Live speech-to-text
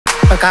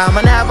Because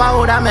I never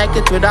woulda make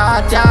it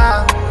without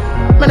ya.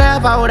 I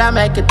never woulda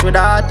make it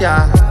without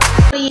ya.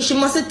 She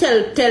must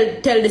tell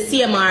the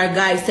CMR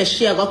guys that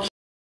she got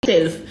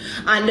herself,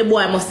 and the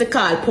boy must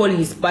call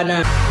police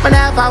banner. I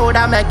never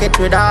woulda make it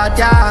without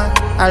ya.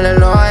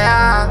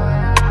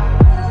 Hallelujah.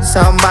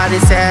 Somebody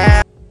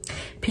say.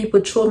 People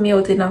throw me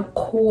out in a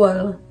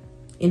cold,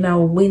 in a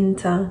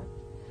winter.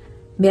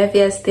 Me have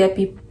to stay at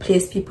people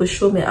place. People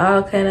show me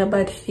all kind of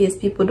bad face.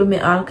 People do me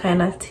all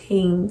kind of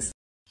things.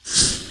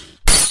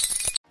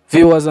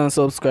 Viewers and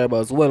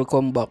subscribers,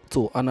 welcome back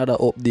to another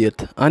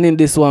update. And in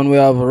this one we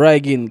have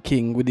Rygin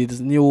King with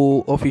his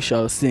new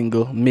official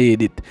single,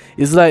 Made It.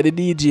 It's like the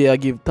DJ I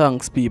give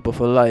thanks people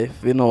for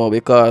life, you know,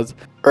 because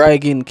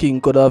Rygin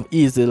King could have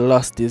easily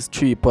lost his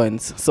 3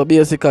 points. So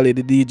basically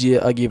the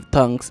DJ I give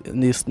thanks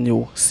in this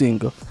new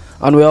single.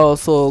 And we're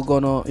also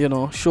gonna, you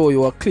know, show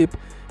you a clip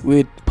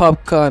with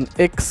Popcaan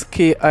Ex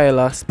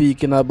Exp0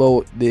 speaking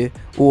about the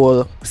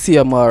whole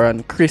CMR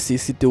and Chrissy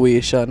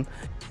situation.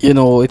 You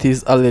know, it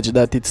is alleged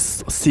that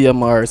it's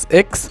CMR's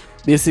ex.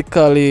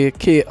 Basically,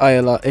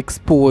 K-Isla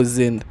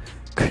exposing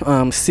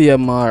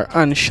CMR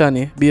and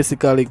Shani.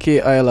 Basically,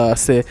 K-Isla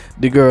say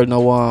the girl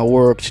no want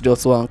work, she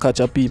just want catch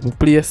a people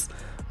place.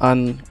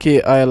 And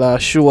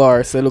K-Isla show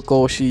her, say look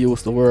how she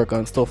used to work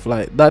and stuff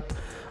like that.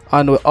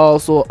 And we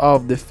also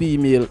have the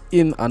female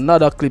in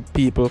another clip,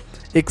 people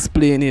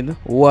explaining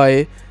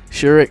why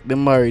she wrecked the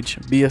marriage.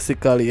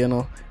 Basically, you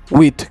know,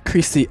 with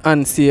Chrissy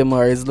and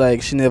CMR, is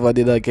like she never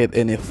did get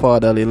any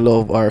fatherly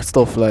love or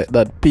stuff like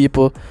that,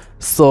 people.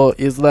 So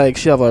it's like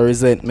she have a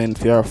resentment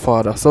for her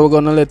father. So we're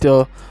gonna let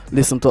you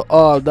listen to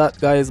all that,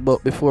 guys.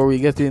 But before we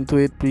get into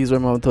it, please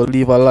remember to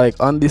leave a like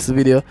on this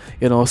video,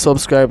 you know,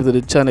 subscribe to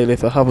the channel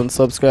if you haven't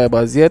subscribed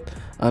as yet,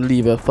 and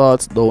leave your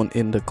thoughts down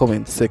in the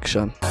comment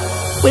section.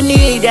 We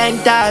need in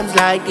times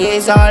like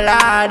this, oh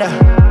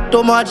Lord.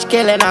 Too much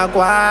killing a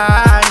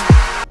guan.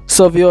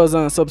 So viewers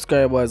and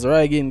subscribers,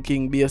 Rygin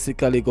King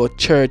basically got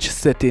church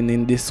setting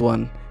in this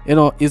one. You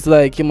know, it's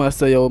like he must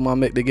say, yo man,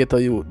 make the ghetto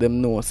youth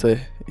them know,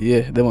 say,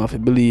 yeah, them have to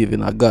believe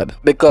in a God.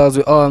 Because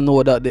we all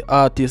know that the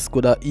artist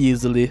could have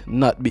easily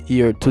not be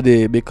here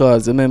today,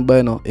 because remember,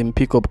 you know, him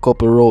pick up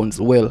couple rounds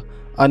well.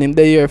 And him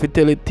there here if he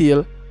tell it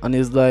tale, and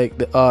it's like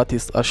the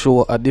artist a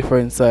show a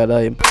different side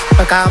of him.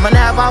 Because I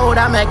never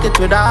woulda make it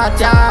without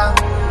ya.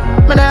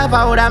 I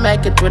never woulda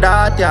make it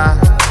without ya.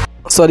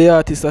 So the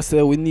artist I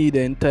say we need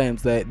in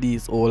times like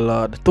these, oh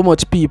Lord. Too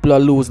much people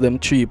lose them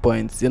 3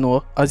 points, you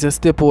know. As you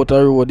step out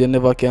the road, you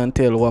never can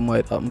tell what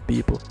might happen,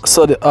 people.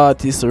 So the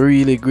artist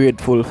really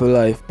grateful for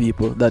life,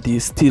 people, that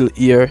he's still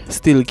here,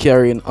 still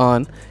carrying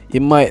on. He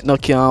might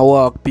not can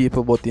walk,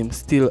 people, but him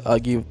still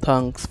give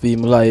thanks for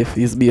him life.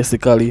 Is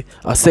basically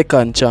a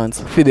second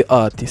chance for the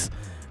artist.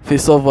 For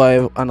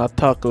survive an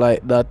attack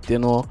like that, you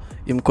know,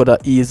 him could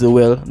have easily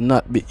well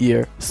not be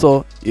here.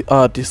 So the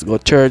artist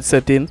got church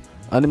setting,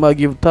 and him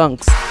give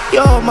thanks.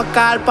 Yo, my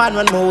call pan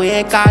when my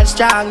wake all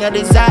strong. You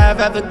deserve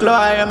every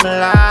glory in my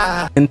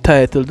life.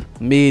 Entitled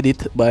Made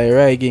It by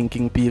Rygin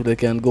King. People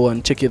can go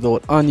and check it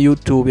out on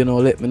YouTube. You know,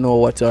 let me know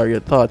what are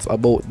your thoughts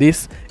about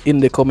this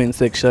in the comment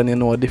section. You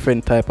know, a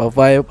different type of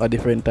vibe, a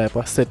different type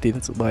of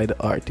settings by the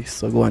artist.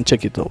 So go and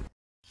check it out.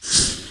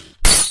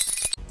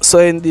 So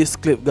in this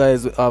clip,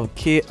 guys, we have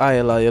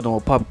K-Isla, you know,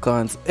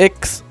 Popcaan's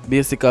ex,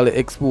 basically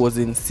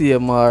exposing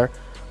CMR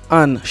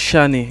and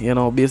Shani. You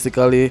know,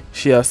 basically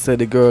she has said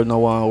the girl no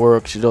want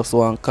work, she just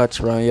want catch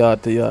from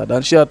yard to yard,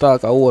 and she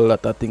talk a whole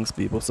lot of things,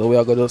 people. So we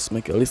are gonna just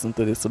make you listen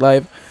to this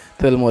live,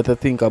 tell them what you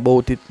think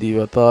about it, leave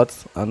your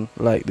thoughts, and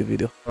like the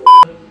video.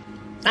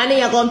 And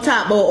then you come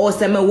talk about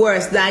us and me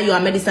worse than you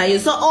and me this and you.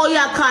 So all you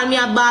call me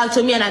a ball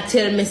to me and I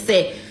tell me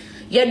say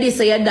you this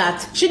or you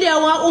that. She there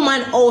want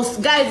woman house.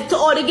 Guys, to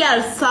all the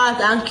girls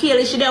Salt and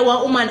Kaylee, she there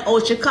want woman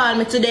house. She call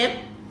me today.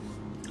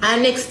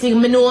 And next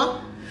thing me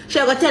know, she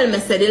go tell me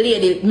say the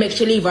lady make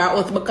she leave her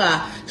house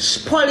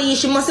because police,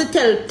 she must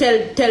tell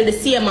the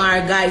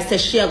CMR guys say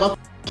she go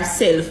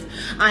herself,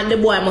 and the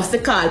boy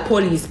must call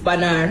police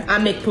banner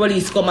and make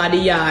police come at the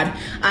yard,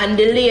 and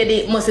the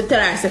lady must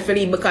tell her to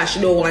leave because she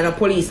don't want a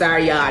police her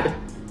yard.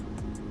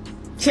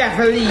 She have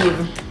to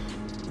leave.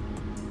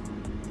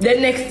 The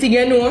next thing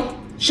you know,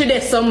 she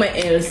there somewhere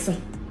else.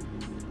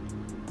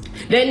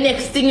 The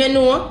next thing you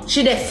know,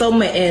 she there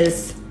somewhere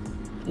else.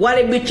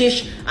 Wally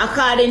British,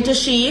 according to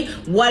she,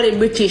 Wally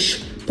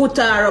British put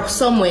her up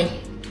somewhere,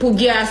 put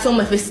her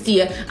somewhere for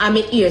stay, and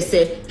me ear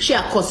say she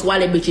a cuss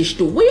Wally British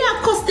too. We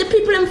a cuss the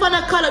people in front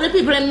of call up the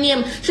people in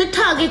name. She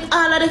target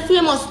all of the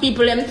famous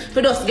people them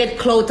for just get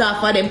clout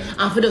off of them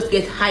and for just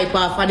get hype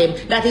off of them.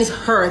 That is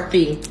her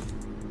thing.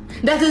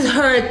 That is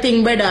her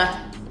thing, brother.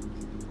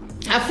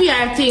 I feel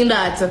her thing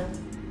that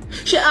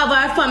she have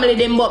her family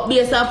them, but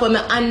based off what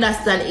I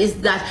understand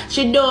is that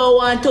she don't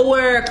want to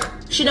work.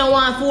 She don't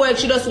want to work.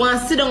 She just want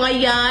to sit on a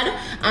yard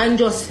and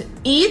just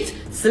eat,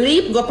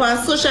 sleep, go up on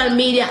social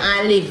media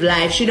and live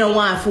life. She don't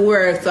want to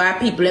work. So her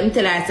people them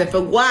tell her to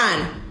go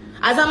on.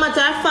 As a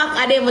matter of fact,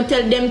 I didn't even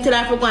tell them tell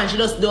her to go on. She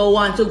just don't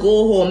want to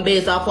go home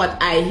based off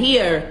what I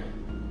hear.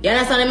 You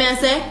understand what I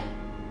say?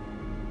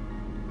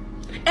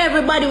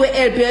 Everybody will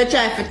help you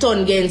try to turn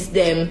against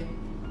them.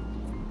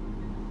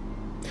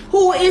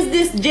 Who is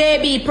this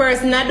JB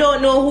person? I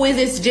don't know who is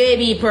this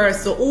JB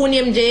person. Who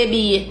name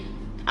JB?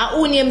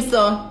 Who name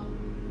so?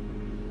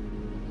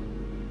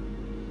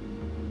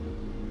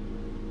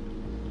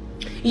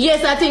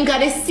 Yes, I think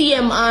the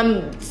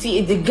same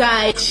see the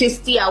guy she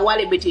stay at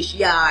Wally British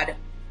Yard.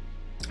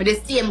 The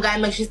same guy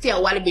makes she stay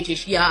at Wally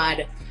British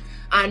Yard.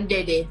 And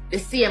the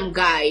same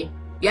guy.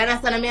 You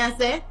understand what I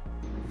say?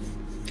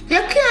 You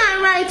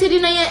can't write it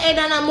in your head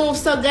and move.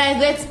 So guys,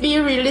 let's be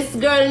real. This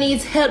girl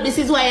needs help. This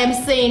is why I'm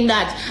saying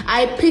that.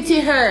 I pity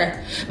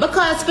her.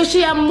 Because for she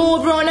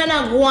move around and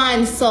I go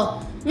on.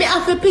 So me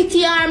have to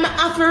pity her. Me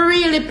have to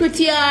really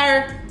pity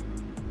her.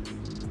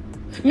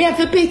 Me have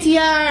to pity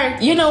her.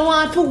 You don't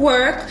want to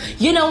work.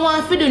 You don't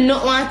want to do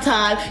nothing at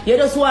all. You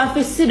just want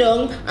to sit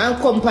down and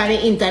come on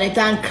the internet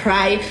and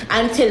cry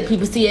and tell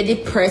people say you're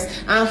depressed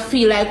and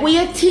feel like, what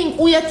you think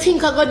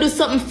I gotta do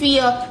something for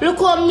you? Look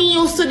how me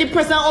used to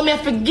depressed and how me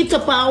have to get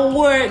up and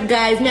work,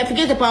 guys. Me have to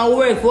get up and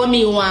work for what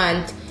me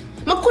want.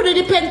 I couldn't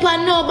depend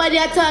on nobody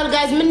at all,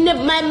 guys.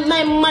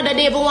 My mother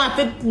they even want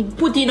to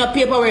put in a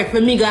paperwork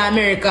for me go to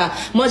America,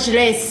 much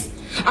less.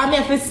 I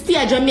have to stay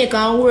at Jamaica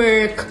and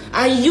work.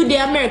 And you the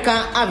American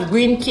have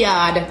green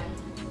card.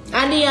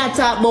 And they are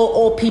talk about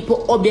how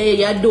people up there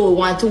you don't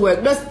want to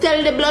work. Just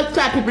tell the blood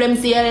clot people them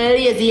say you're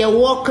lazy, you're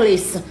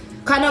workless.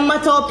 Cause no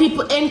matter how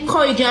people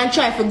encourage you and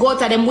try to go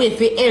to them way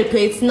for help you,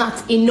 it's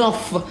not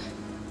enough.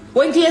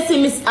 When you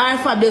see Miss R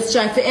Fabulous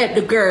trying to help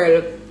the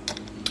girl,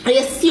 and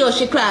you see how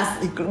she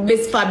class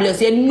Miss Fabulous,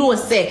 you know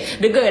say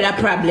the girl a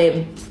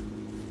problem.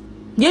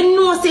 You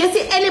know, say, you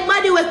see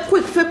anybody who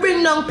quick for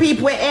bring down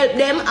people who help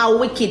them are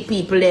wicked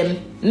people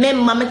them.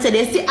 Remember, I tell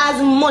you, see,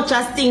 as much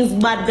as things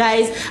bad,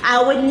 guys,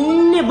 I would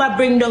never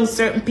bring down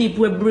certain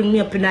people who bring me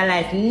up in a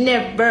life.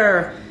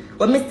 Never.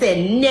 When me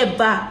say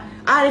never.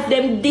 All if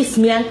them diss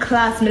me and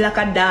class me like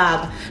a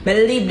dog,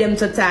 me leave them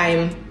to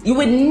time. You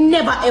would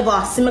never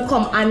ever see me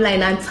come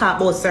online and talk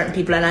about certain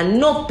people. And I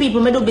know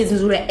people me do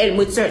business with help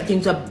with certain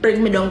things to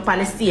bring me down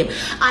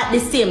at the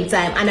same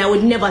time. And I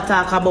would never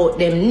talk about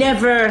them.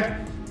 Never.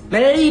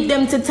 I leave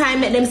them to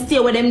time, make them stay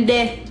with them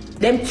there.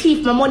 Them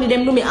thief my money,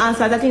 them do me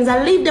answers and things.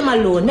 I leave them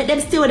alone. Make them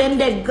stay with them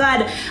there,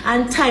 God,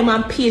 and time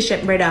and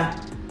patience, brother.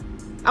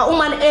 A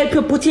woman help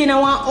you put in a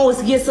one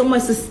house, get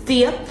someone to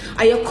stay,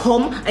 and you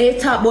come and you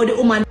talk about the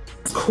woman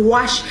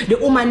squash. The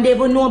woman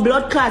never know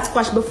blood clot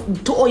squash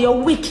to all you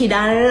wicked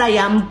and lie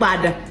and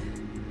bad.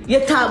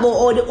 You talk about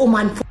all the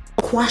woman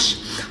squash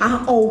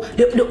and oh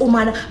the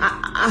woman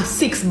a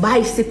 6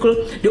 bicycle,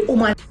 the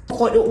woman the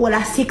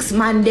whole 6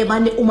 man them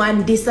and the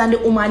woman this and the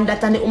woman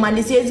that and the woman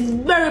this. Is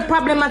very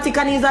problematic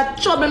and he's a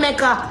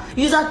troublemaker.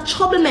 He's a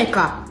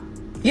troublemaker.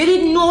 You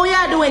didn't know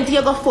you're doing till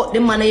you go fuck the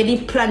man and you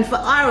didn't plan for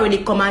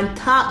already come and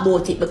talk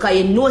about it because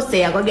you know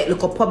say you're gonna get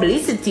look of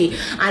publicity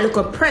and look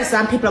of press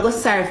and people are gonna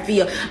serve for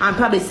you and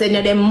probably send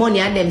you them money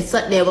and them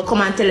sat there go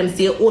come and tell them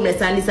say you're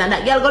homeless and this and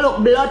that. Girl go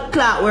look blood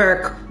clot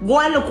work. Go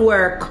and look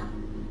work.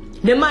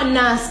 The man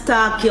not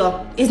stalk you.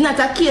 It's not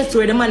a case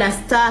where the man not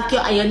stalk you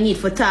and you need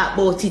to talk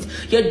about it.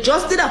 You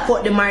just did a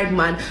fuck the married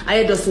man and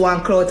you just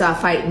want clout or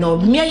fight now.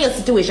 Me and your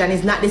situation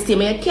is not the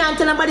same. You can't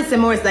tell nobody say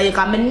more that you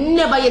can.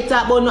 Never you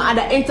talk about no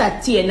other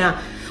entertainer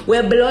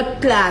where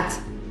blood clot.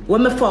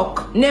 When me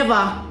fuck.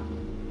 Never.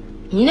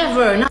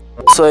 Never. Not.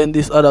 So in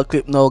this other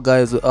clip now,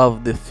 guys, we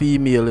have the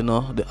female, you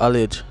know, the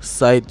alleged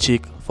side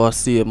chick for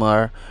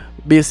CMR.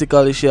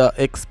 Basically she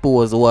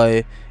exposed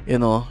why, you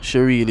know, she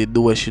really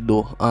do what she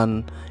do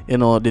and you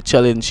know the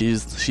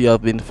challenges she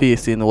have been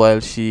facing while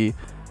she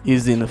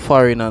is in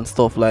foreign and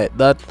stuff like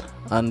that,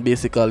 and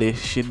basically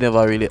she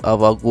never really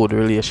have a good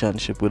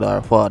relationship with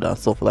her father and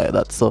stuff like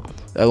that. So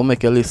I will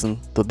make you listen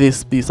to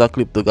this piece of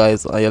clip to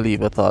guys and you leave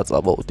your thoughts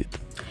about it.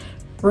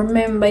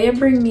 Remember, you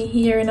bring me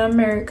here in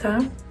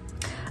America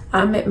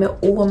and make me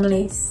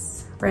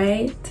homeless,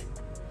 right?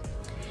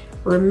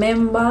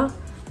 Remember,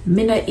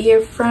 me not air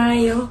fry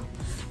you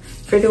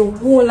for the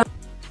whole of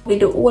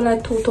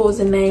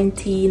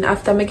 2019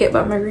 after I get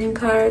back my green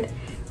card.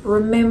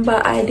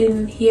 Remember, I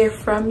didn't hear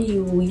from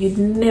you. You'd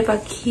never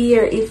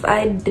care if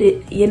I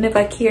did. You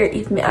never care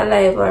if me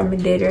alive or me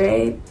dead,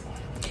 right?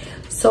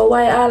 So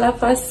why all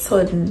of a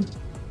sudden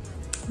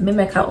me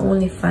make a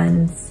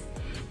OnlyFans?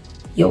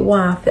 You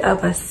want to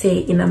have a say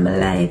in my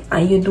life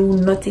and you do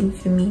nothing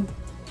for me.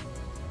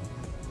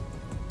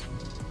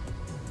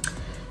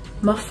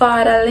 My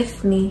father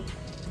left me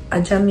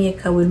at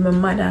Jamaica with my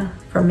mother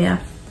from me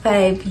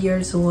 5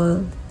 years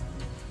old.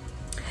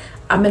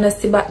 I'm gonna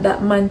stay back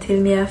that man till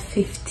me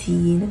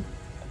 15.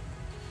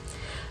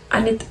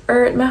 And it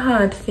hurt my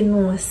heart for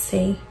no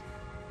say.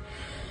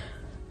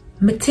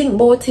 Me think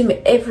about him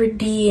every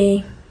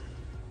day.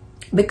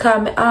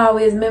 Because I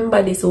always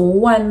remember this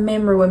one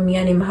memory when me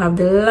and him have.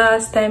 The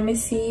last time I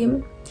see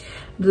him,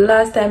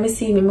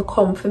 he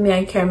come for me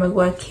and carry me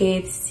go to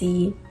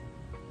KFC.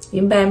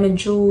 He buy me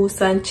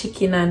juice and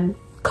chicken and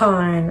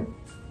corn.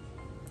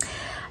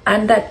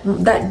 And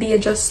that day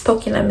just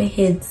stuck in my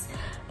head.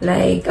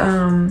 Like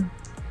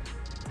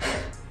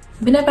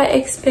Me never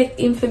expect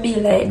him to be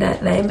like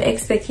that. Like, I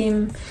expect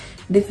him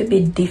to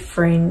be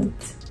different.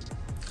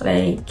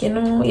 Like, you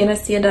know,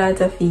 see your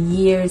daughter for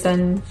years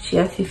and she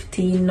is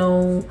 15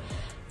 now.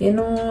 You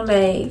know,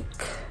 like,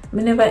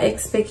 me never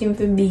expect him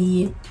to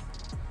be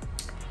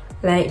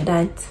like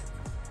that.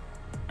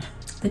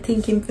 I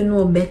think him to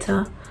know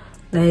better.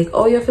 Like,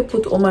 oh, you have to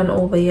put a man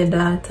over your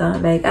daughter.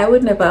 Like, I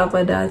would never have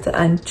a daughter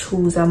and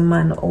choose a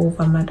man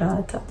over my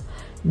daughter.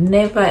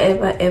 Never,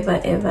 ever,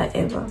 ever, ever,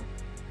 ever.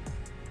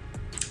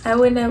 I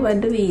would never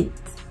do it.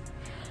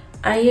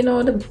 And you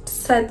know, the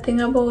sad thing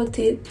about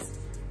it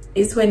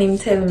is when him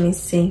tell me,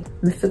 say,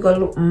 me figure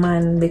look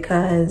man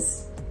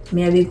because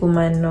me a big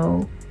woman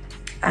now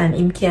and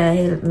him can't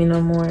help me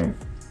no more.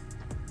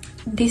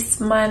 This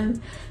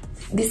man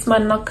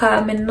not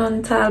call me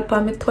none tal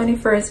for my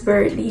 21st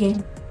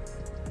birthday.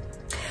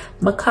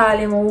 I call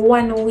him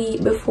 1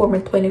 week before my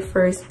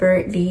 21st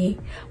birthday.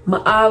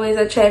 I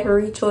always try to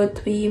reach out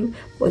to him,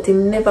 but he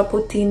never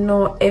put in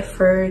no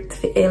effort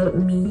to help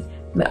me.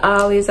 I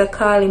always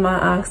call him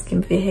and ask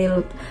him for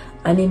help,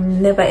 and he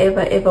never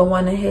ever ever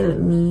wanna help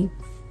me.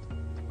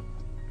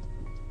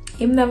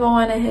 He never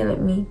wanna help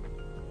me.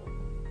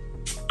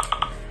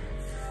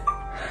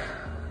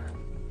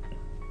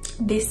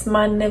 This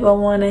man never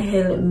wanna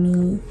help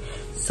me.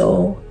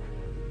 So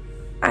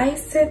I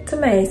said to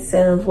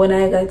myself when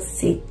I got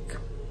sick,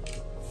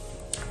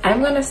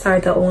 I'm gonna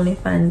start a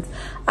OnlyFans.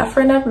 A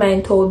friend of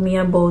mine told me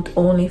about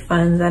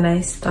OnlyFans and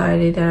I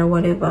started or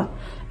whatever,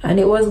 and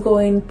it was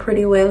going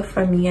pretty well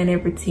for me and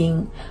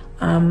everything.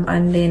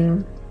 And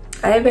then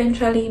I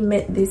eventually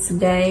met this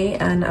guy,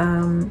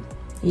 and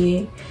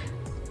yeah,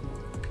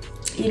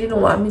 he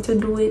didn't want me to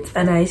do it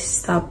and I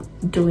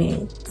stopped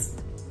doing it.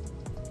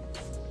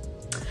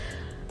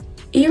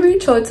 He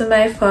reached out to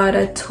my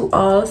father too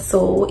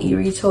also. He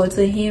reached out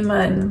to him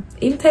and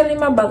him tell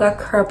him a bag of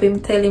crap.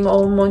 Him tell him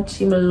how much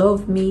him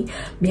love me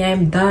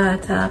I'm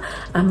daughter,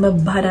 I'm a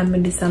bad, I'm a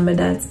this, I'm a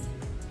that.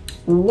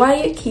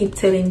 Why you keep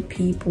telling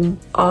people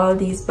all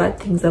these bad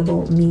things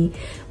about me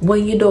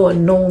when you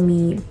don't know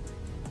me?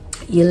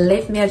 You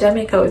left me at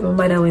Jamaica with my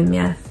mother when me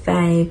at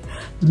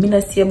 5. Me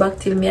not see you back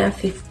till me at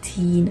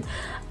 15.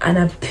 And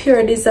a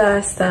pure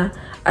disaster.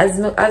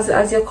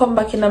 As you come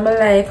back in my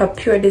life, a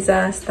pure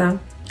disaster.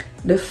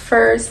 The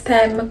first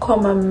time I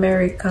come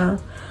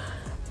America,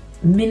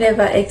 me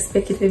never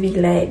expected to be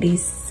like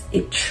this.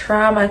 It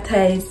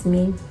traumatized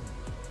me.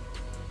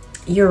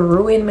 You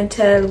ruined my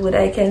childhood.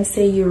 I can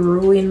say you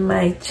ruined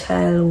my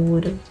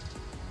childhood.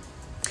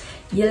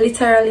 You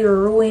literally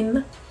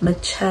ruined my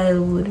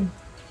childhood.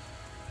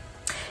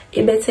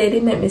 It better you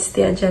didn't make me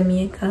stay at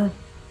Jamaica.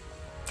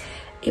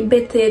 It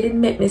better you didn't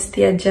make me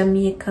stay at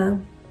Jamaica.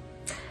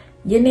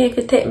 You need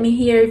to take me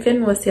here if you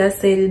know say I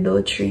said you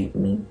don't treat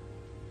me.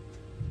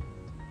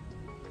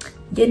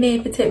 You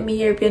need to take me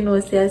here if you know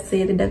say I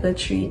said you don't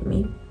treat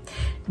me.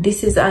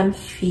 This is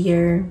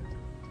unfair.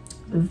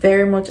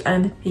 Very much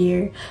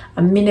unfair.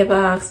 And me never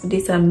asked for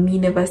this and me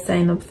never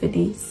signed up for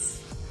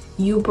this.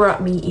 You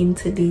brought me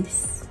into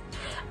this.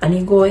 And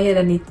you go ahead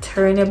and you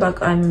turn your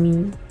back on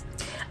me.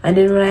 And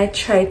then when I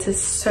try to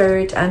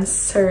search and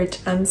search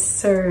and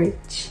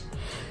search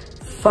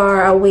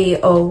for a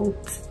way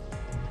out,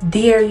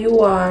 there you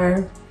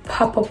are,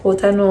 pop up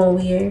out of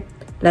nowhere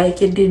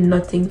like you did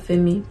nothing for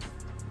me.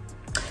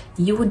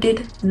 You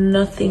did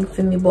nothing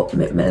for me but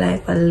make my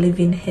life a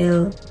living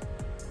hell.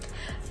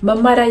 My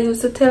mother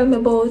used to tell me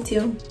about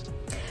you,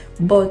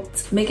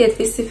 but make it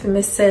see for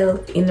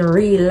myself in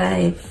real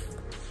life.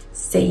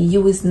 Say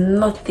you is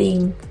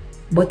nothing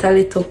but a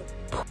little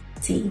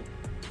putty.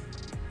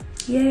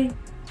 Yeah.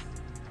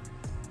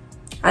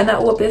 And I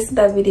hope you see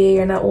that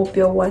video and I hope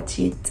you watch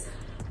it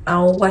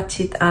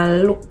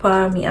and look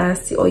for me and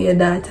see how your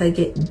daughter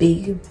get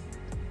big.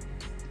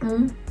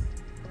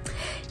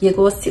 You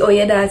go see how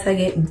your daughter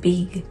get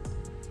big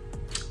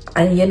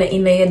and you're not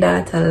in your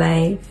daughter's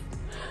life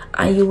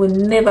and you will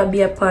never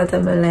be a part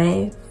of my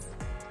life.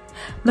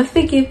 I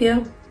forgive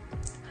you.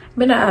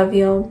 I not have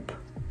you up,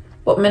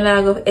 but I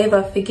not gonna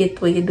ever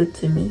forget what you do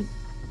to me.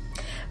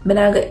 I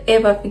not gonna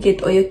ever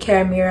forget how you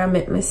carry me and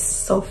make me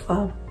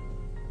suffer.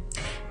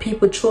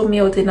 People throw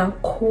me out in a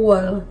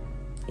cold,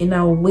 in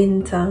a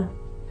winter.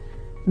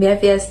 Me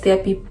have to stay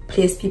at people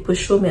place, people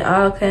show me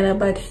all kind of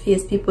bad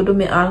face, people do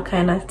me all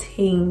kind of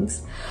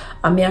things.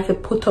 And me have to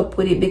put up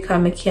with it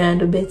because I can't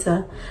do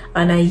better.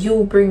 And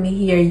you bring me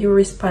here, you're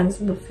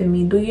responsible for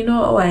me. Do you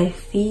know how I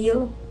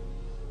feel?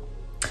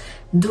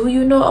 Do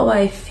you know how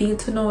I feel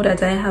to know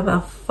that I have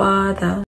a father?